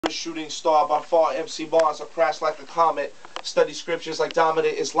shooting star by far. MC Mars, I crash like a comet. Study scriptures like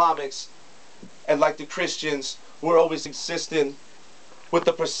dominant Islamics. And like the Christians, we're always insistent with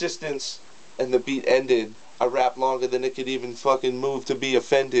the persistence. And the beat ended. I rap longer than it could even fucking move to be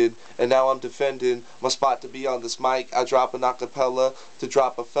offended. And now I'm defending my spot to be on this mic. I drop an acapella to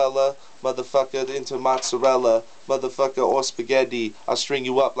drop a fella. Motherfucker into mozzarella. Motherfucker or spaghetti. I'll string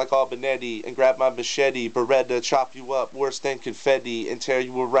you up like Albinetti and grab my machete. Beretta, chop you up worse than confetti and tear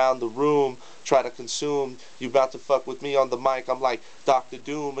you around the room. Try to consume. You about to fuck with me on the mic. I'm like Dr.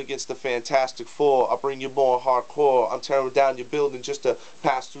 Doom against the Fantastic Four. I'll bring you more hardcore. I'm tearing down your building just to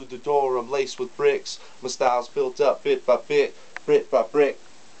pass through the door. I'm laced with bricks. My style's built up bit by bit, brick by brick.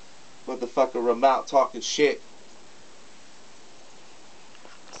 Motherfucker, I'm out talking shit.